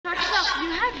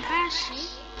Bashi.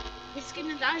 It's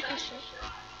gonna die, Bashi.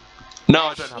 No,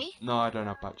 I don't have. No, I don't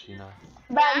have Bachi. No.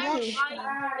 Banshee.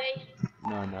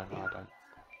 No, I don't.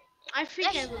 I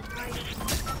think I will buy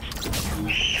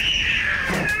it.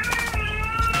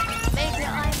 Maybe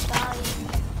I'm buying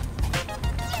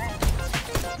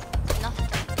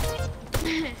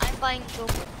nothing. I'm buying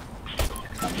gold.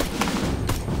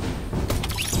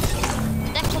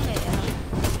 Det kommer jag göra.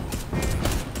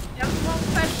 Jag var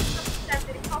först som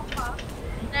sätter i pappa.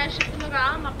 När jag köpte några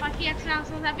andra paket så han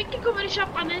sa såhär, vilken kommer du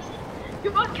köpa näst?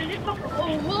 Jag bara, kan du pappa?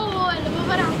 Åh, eller vad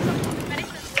var det han sa? Men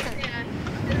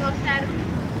det var såhär.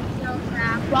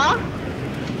 Va?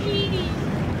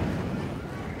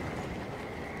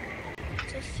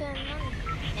 Så femman.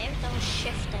 Nej, utan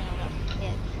käften jävla.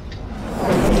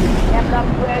 Jävla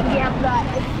bög, jävla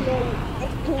äcklig.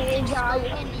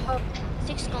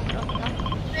 6 gånger 8.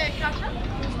 Kanske?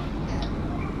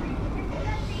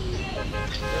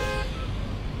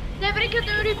 Det brukar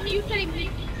du muta din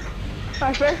mick.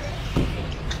 Varför?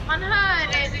 Man hör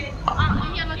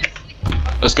hela det.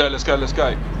 Let's go.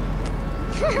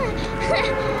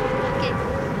 Okej.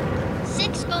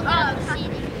 6 gånger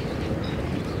 4.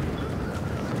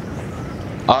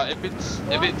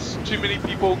 If it's too many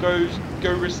people,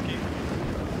 go risky.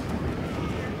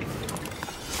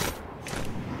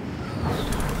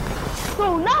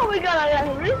 So now we're gonna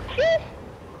get risky?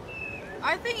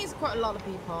 I think it's quite a lot of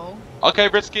people. Okay,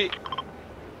 risky.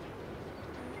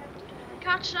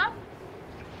 Catch up.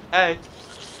 Hey.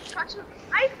 Catch up.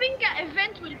 I think an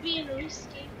event will be in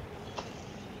risky.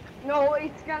 No,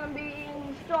 it's gonna be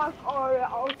in stock or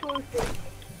outsourcing.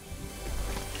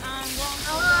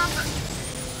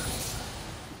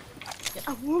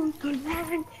 I want to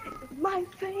land my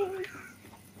face.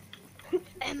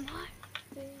 And my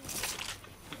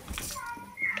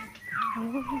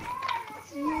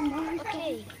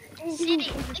Okej.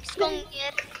 Siri, 6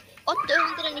 gånger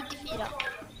 894.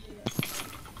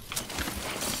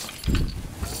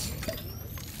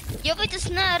 Jag var inte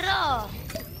så nära.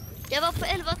 Jag var på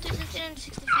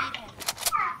 11.364.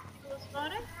 Vad sa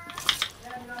du?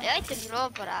 Jag är inte bra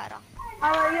på det här.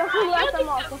 Jag får äta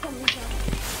mat och kommer sen.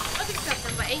 Jag tyckte att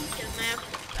den var enkel, men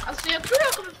jag tror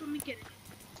jag kommer få mycket rätt.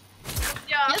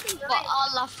 Jag fick på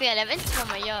alla fel, jag vet inte vad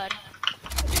man gör.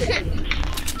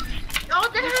 Ja,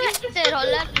 det här Efter har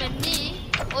lärt mig ny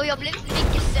och jag blev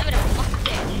mycket sämre på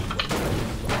matte.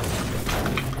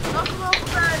 Varför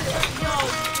jag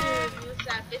du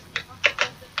såhär bäst på matte?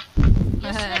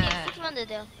 Jag slänger fortfarande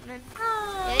det, men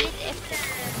jag är lite efter.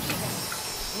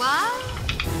 What?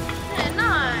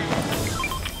 Nej.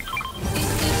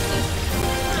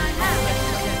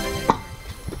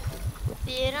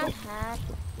 Fyran här.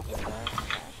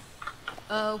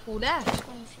 Who that?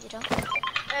 4.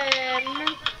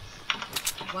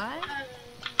 What?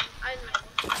 I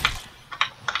know.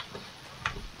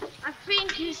 I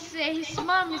think his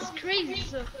mom is crazy,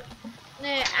 so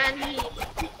and he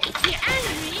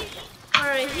angry,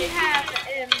 or he have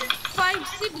 5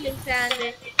 siblings and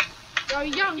they are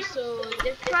young, so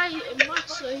they cry much,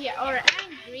 so he are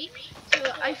angry. So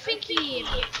I think he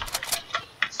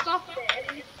stopped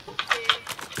it.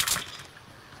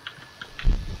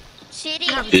 Siri,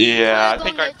 Yeah, I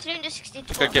think I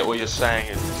 362. get what you're saying.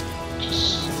 It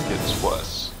just gets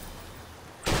worse.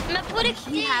 Men på You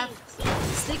riktigt. have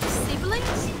 6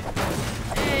 siblings?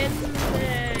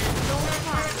 No,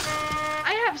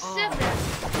 I have 7.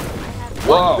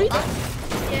 Wow.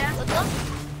 Yeah, Vadå?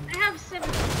 I have 7.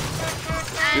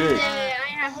 And Good. I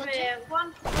have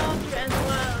 1 father and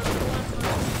 1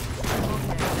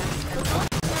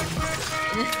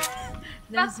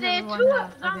 There's But only 2 one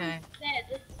of them okay.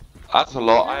 dead. That's a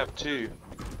lot. I have 2.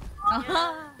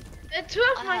 2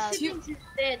 of my siblings is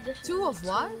dead. 2 of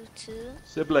what? 2,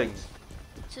 Siblings.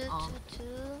 2, 2,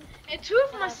 2, 2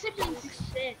 of my siblings is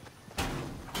dead.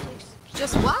 6,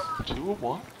 Just what? 2 of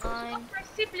what? 9. My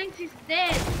siblings is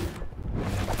dead.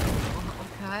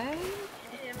 Okay.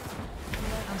 Um,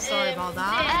 I'm sorry about I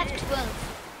that. have 12.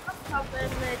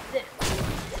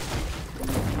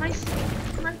 My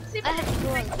I have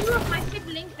 12. 2 of my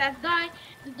siblings that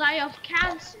die of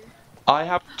cancer. I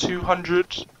have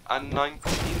 219.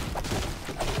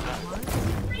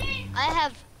 I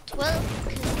have 12.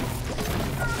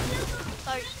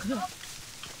 Sorry.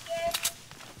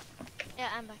 Yeah,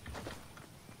 I'm back.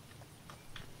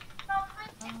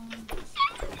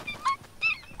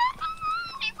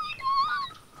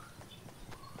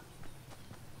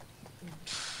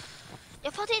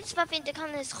 Jag fattar inte varför inte kan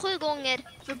ens 7 gånger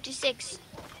 46.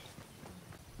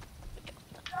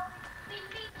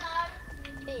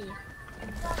 Hej.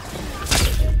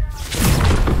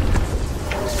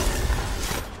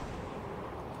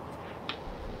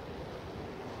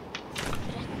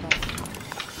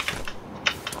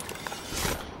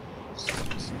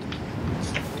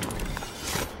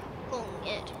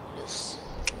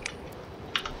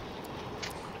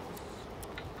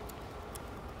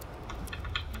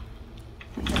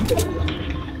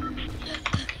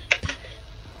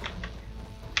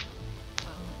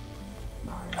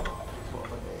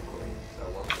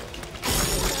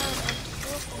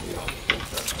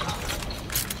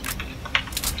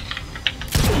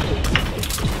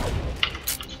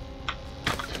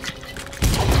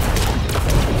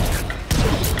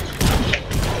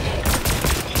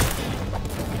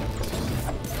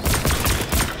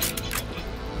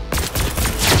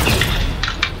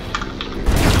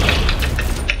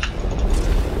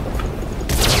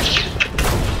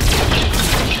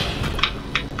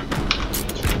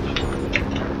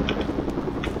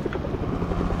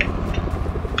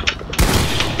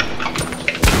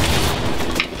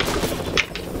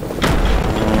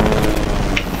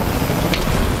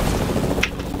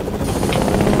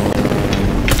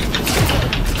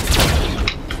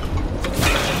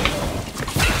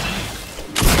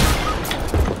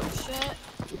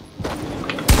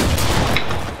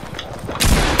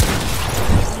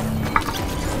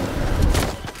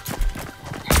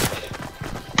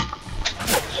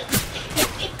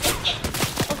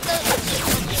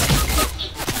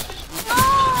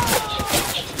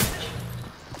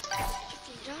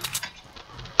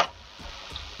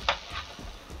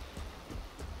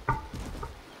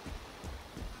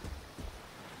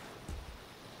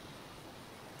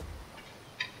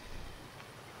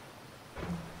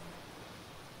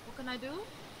 I do?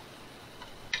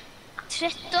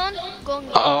 13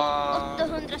 gånger Uh,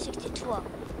 862.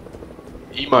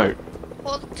 emote.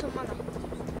 Håll tummarna.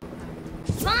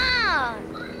 Fan!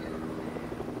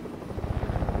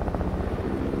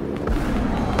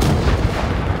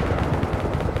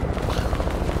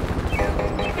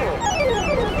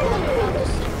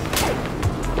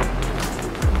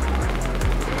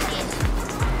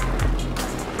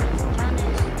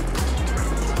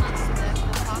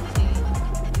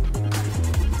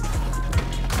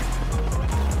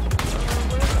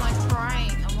 Where's my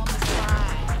crying? I want to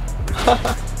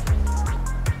cry.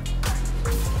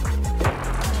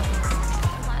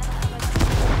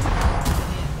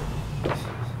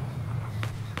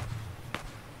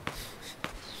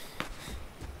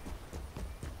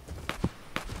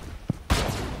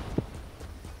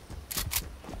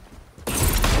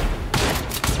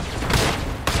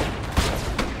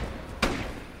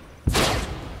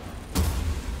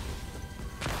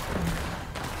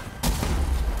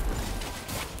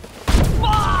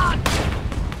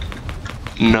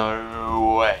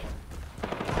 No way.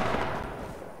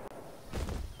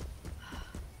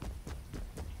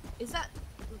 Is that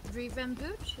revamp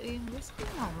boot in whiskey?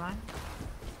 No, right?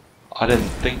 I didn't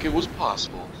think it was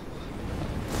possible.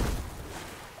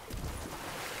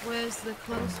 Where's the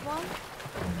close one?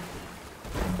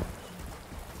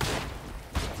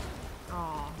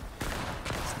 Oh,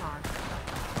 it's hard.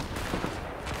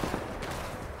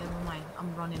 Never mind,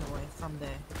 I'm running away from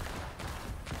there.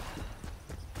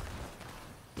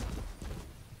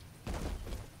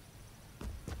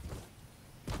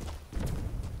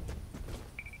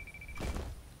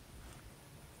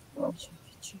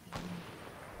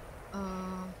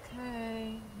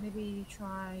 Okay, maybe you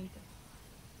tried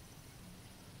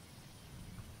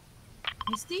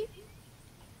Misty?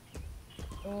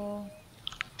 Or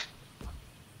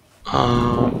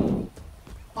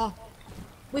oh,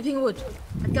 Whipping Wood.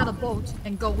 I got a boat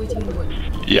and go Whipping Wood.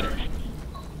 Yeah.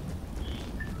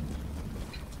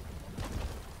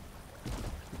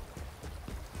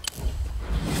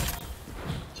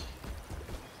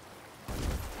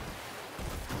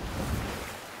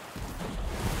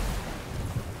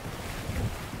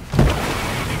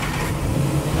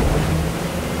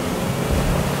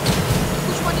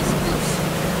 Which one is loose?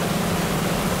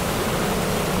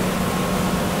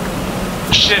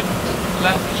 Ship.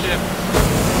 Left ship.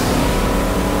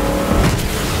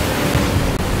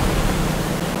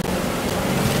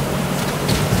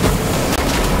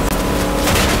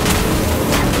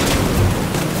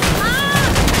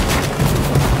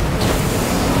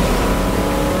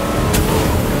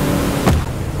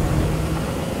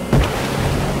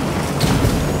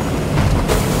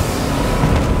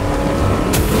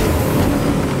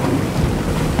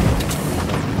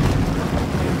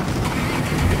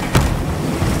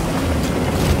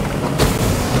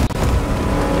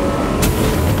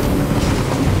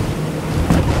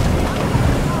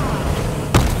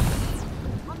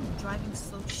 I'm driving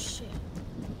so shit.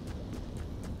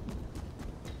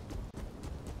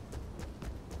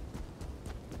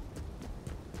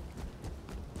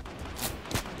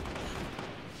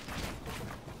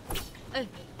 Hey.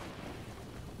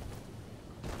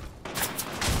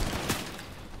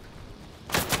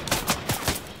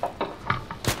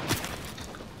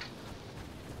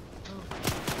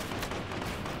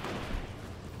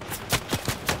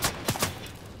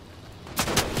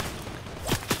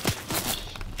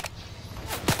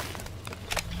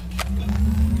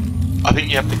 I think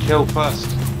you have to kill first.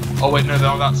 Oh wait, no, they're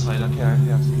on that side. Okay,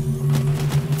 yeah.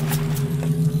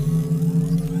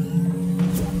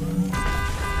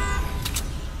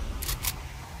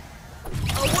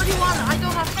 Oh, what do you want? I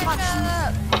don't have much.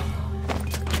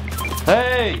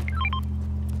 Hey!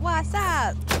 What's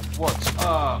up? What's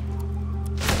up?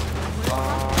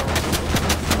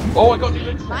 Oh, I got new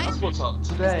internet. Mine? That's what's up Be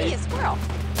today. a squirrel.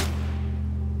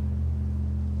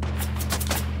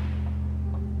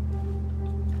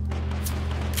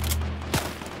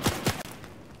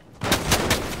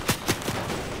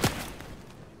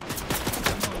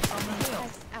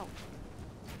 Ow.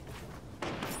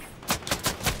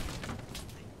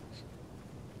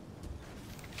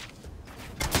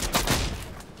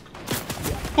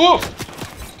 Oof!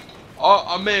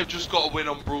 I may have just got a win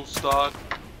on Brawl Stars.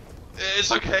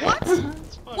 It's okay. What?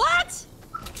 It's fine. What?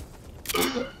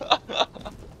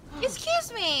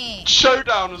 Excuse me.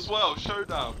 Showdown as well,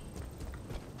 showdown.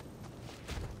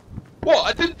 What?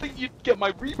 I didn't think you'd get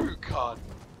my reboot card.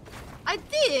 I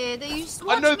did. You just I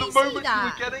watched know me the see moment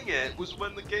that. you were getting it was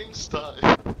when the game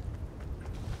started.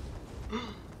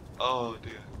 Oh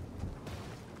dear.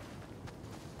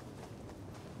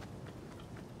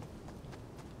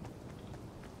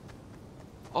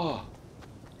 Oh.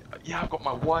 Yeah, I've got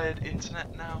my wired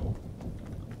internet now.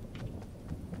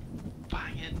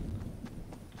 Banging.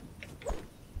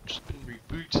 Just been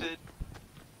rebooted.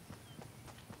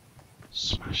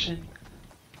 Smashing. Did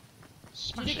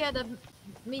Smashing. you get a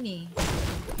mini?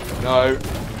 No.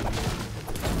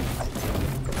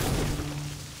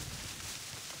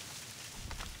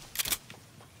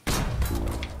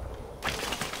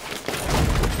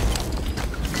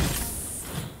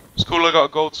 It's cool, I got a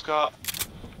gold scar.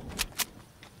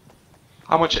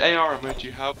 How much AR ammo do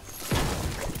you have?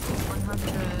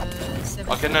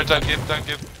 170. Okay, no, don't give.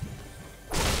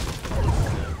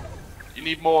 You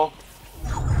need more.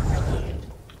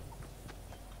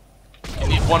 You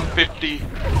need 150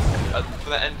 for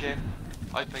the end game,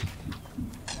 I think.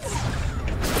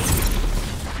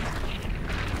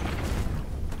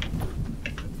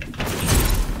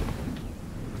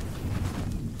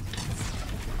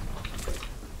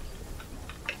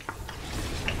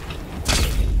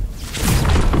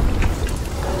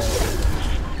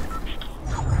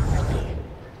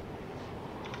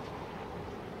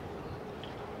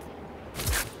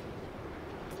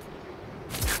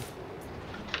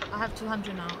 I have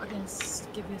 200 now. I can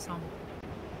give you some.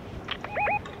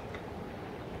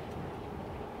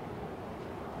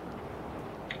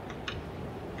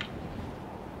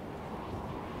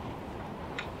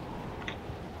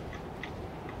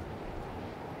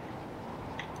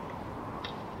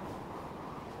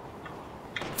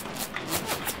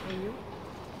 For you?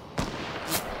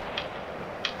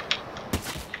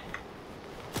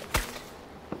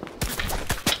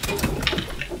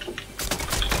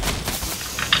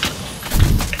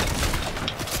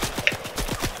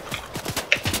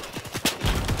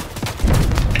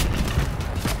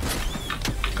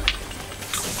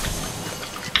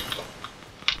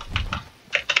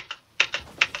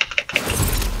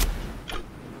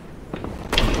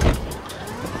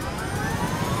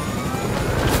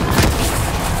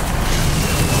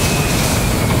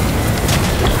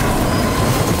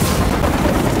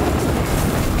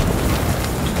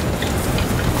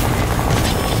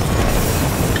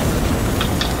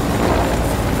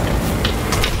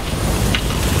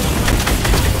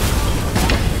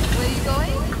 Where are you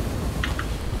going?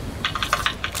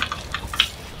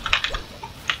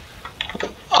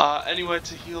 Anywhere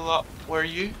to heal up. Where are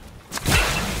you?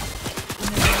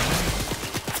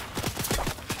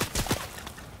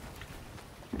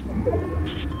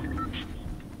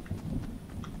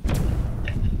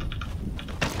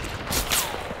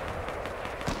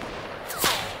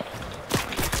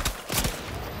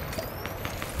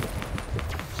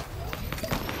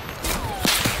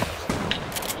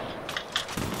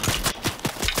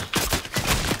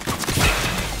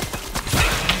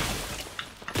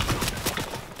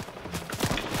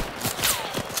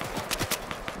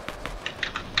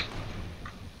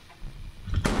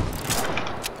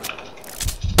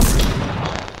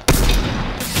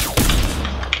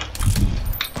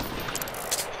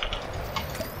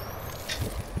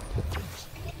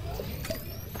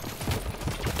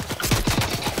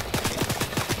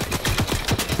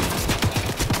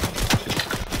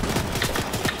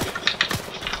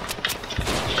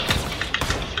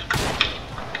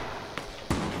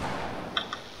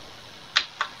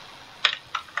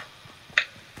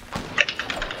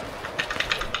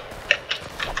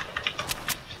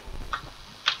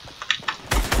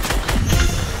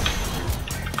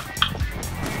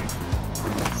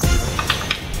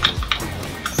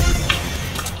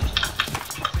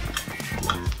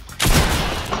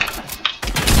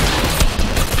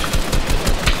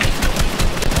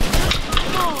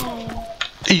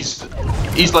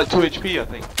 He's like 2 HP, I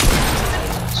think.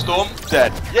 Storm,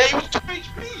 dead. Yeah, he was 2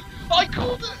 HP! I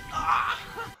called it! Ah!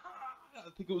 I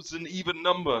think it was an even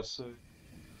number, so...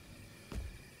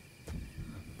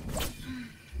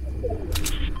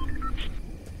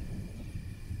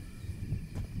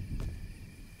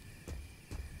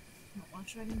 Not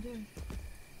much I can do.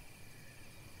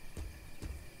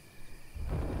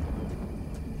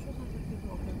 I'm sure that the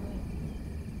people over there.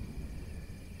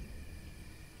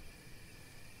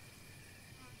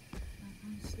 I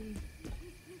can't see.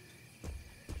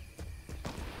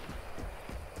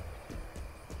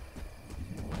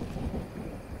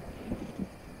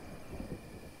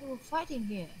 They were fighting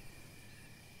here.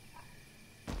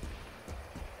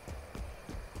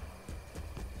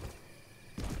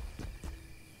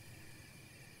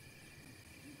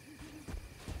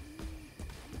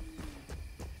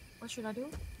 What should I do?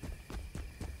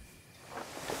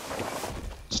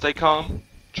 Stay calm.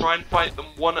 Try and fight them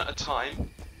one at a time.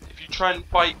 If you try and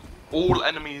fight all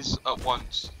enemies at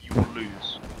once, you will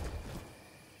lose.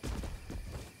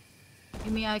 You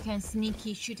You mean I can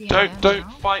sneaky shooting?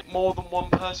 Don't fight more than one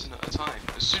person at a time.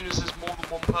 As soon as there's more than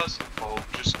one person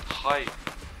involved, just hide.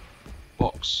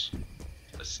 Box.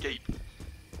 Escape.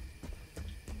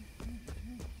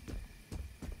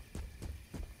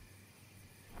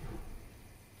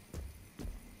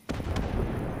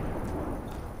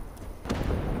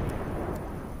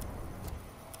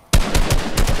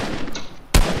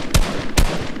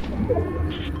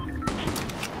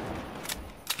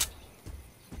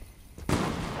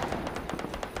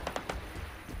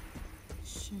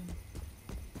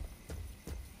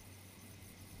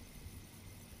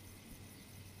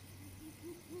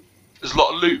 There's a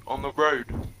lot of loot on the road.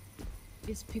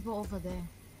 There's people over there.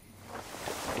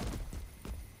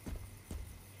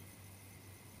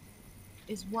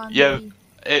 Is one? Yeah,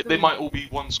 they might all be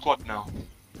one squad now.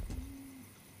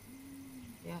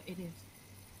 Yeah, it is.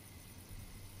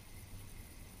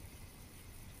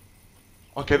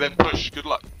 Okay, then push. Good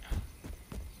luck.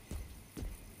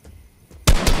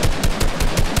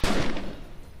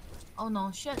 Oh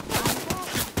no, shit.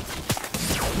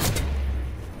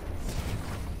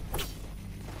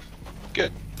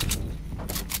 Good.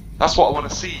 That's what I want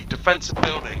to see. Defensive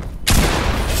building.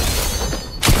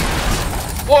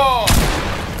 Whoa!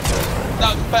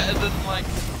 That was better than like.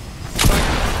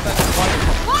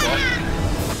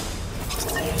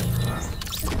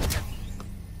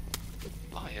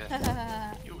 Oh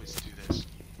yeah. You always do this.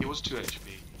 He was 2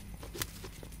 HP.